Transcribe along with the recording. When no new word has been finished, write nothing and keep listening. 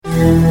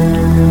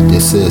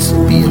This is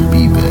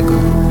BMB Banger.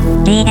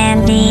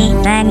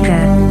 BMB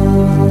Banger.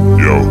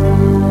 Yo,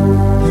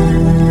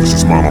 this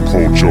is Mono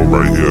Pole Joe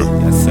right here.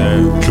 Yes,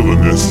 sir.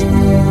 Killing this.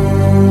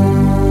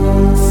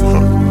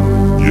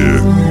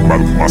 Yeah, about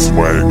to put my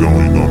swag on, you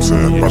know what I'm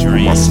saying? About to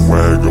put my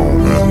swag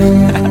on,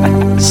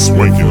 man.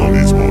 Swanking on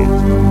these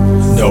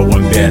motherfuckers. No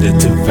one better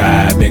to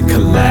vibe and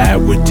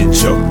collide with the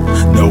Joe.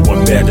 No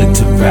one better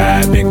to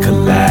vibe and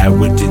collide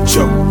with the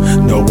Joe.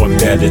 No one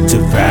better to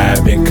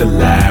vibe and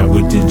collide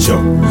with the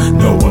Joe.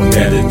 No one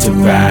better to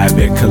vibe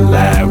and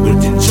collide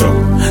with the Joe.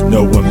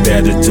 No one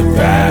better to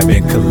vibe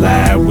and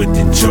collide with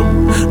the Joe.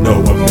 No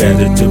one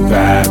better to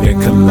vibe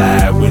and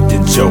collide with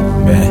the Joe,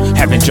 man.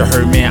 Haven't you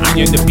heard, man? I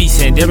am the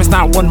beast, and there is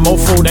not one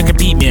mofo that can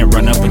beat me.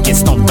 Run up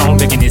against Stone Throne,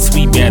 thinking it's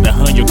sweet better.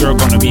 Your girl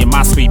gonna be in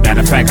my sweet.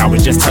 Matter of fact, I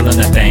was just telling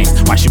her things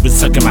while she was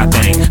sucking my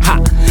thing. Ha!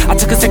 I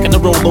took a second to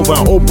roll over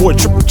an old boy,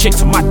 triple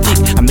chicks on my dick.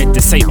 I meant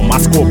to say on my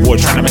scoreboard,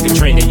 trying to make a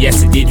trade, and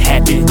yes, it did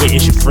happen. Where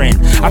is your friend?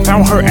 I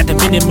found her at the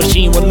vending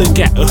machine. Well, look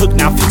at a hook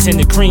now, fixing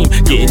the cream.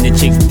 Getting the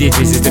chick's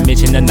digits is the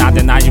mention of not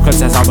deny you, cause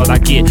that's all that I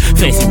get.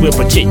 Fancy whip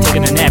a chick,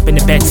 taking a nap in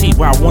the backseat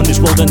while one is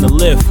rolling the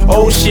lift.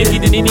 Oh shit,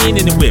 getting it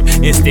in the whip.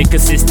 Instant,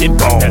 consistent,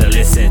 boom. Better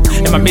listen.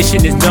 And my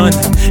mission is done,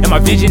 and my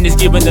vision is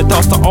giving the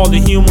thoughts to all the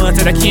humans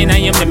that I can. I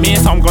am the man,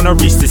 so I'm gonna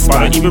reach the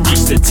spot, or even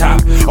reach the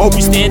top. Hope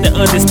you stand to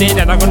understand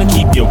that I'm gonna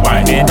keep you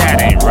white, man,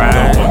 that ain't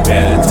right. No one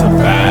better to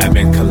vibe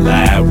and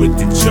collide with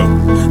the Joe.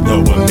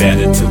 No one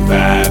better to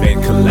vibe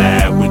and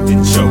collide with the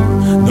Joe.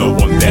 No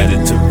one better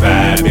to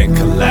vibe and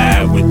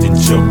collide with the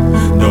Joe.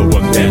 No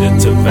one better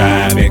to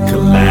vibe and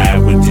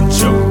collide with the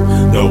Joe.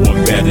 No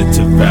one better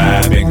to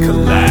vibe and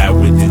collide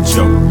with the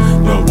Joe.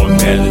 No one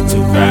better to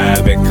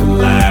vibe and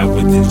collide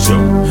with the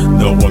Joe.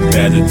 No one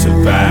better to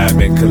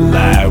vibe and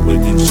collide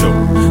with the Joe.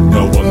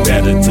 No one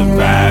better to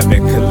vibe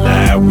and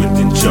collide with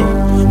the Joe.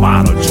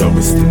 Mono Joe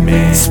is the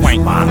man.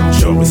 Swank Mono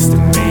Joe is the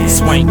man.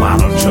 Swank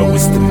Mono Joe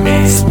is the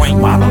man. Swank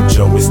Mono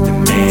Joe is the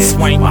man.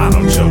 Swank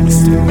Mono Joe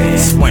is the man.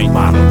 Swank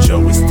Mono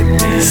Joe is the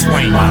man.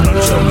 Swank Mono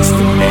Joe is the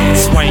man.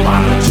 Swank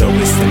Mono Joe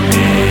is the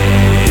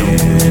man.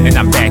 And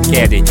I'm back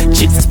at it.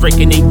 Chicks is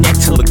breaking their neck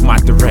to look my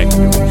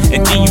direction.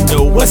 And then you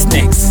know what's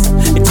next.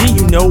 And then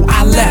you know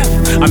I left.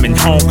 I'm in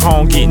Hong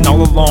Kong getting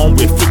all alone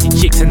with 50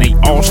 chicks, and they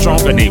all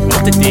strong and they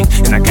want the dick.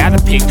 And I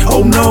gotta pick.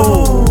 Oh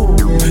no,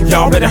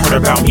 y'all better heard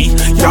about me.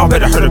 Y'all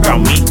better heard about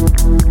me.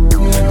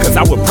 Cause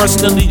I would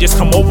personally just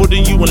come over to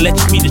you and let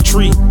you be the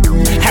tree.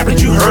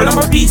 Haven't you heard I'm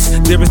a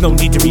beast? There is no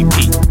need to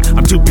repeat.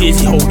 I'm too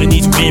busy holding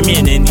these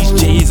women and these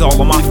J's all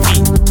on my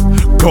feet.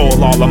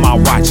 Gold all on my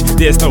watch,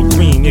 there's no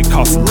green, it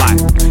costs a lot.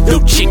 Yo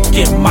chick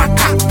in my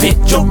cockpit,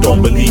 Joe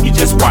don't believe me,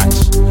 just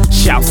watch.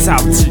 Shouts out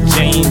to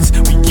James,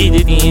 we get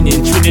it in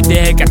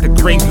Trinidad. Got the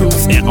Grey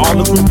Goose and all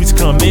the groupies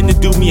come in to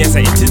do me as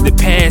I enter the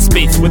past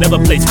space, whatever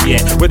place we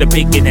at. Where the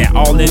bacon at,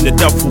 all in the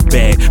duffel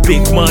bag.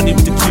 Big money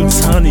with the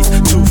cutest honeys,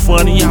 too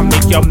funny, I'll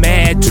make y'all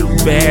mad. Too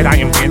bad, I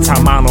am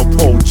anti-Mono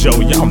Pole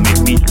Joe, y'all make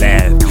me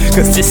laugh.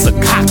 Cause it's a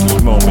cocky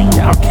moment,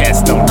 y'all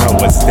cats don't know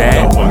what's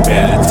that. No one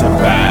better to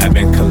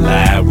vibe and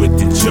collide with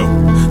the Joe.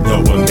 No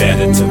one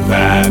better to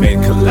vibe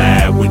and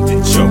collide with the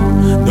Joe.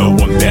 No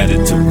one better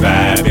to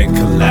vibe and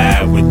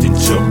collide with the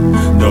Joe.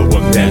 No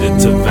one better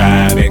to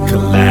vibe and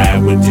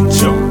collide with the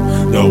Joe.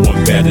 No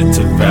one better to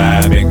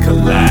vibe and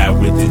collide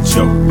with the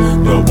Joe.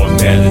 No one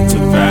better to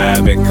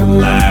vibe and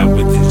collide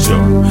with the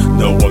Joe.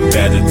 No one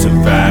better to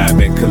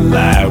vibe and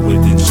collide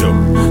with the Joe.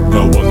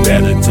 No one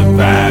better to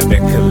vibe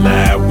and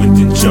collide with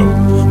the Joe.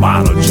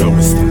 Mono Joe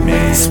is the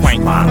man.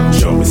 Swank Mono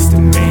Joe is the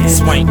man.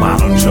 Swank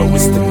Mono Joe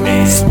is the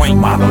man. Swank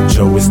Mono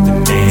Joe is the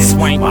man.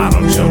 Swank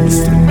Mono Joe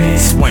is the man.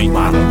 Swank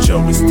Mono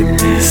Joe is the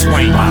man.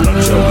 Swank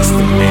Mono Joe is the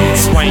man.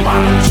 Swank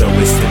Mono Joe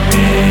is the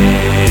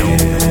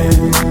man.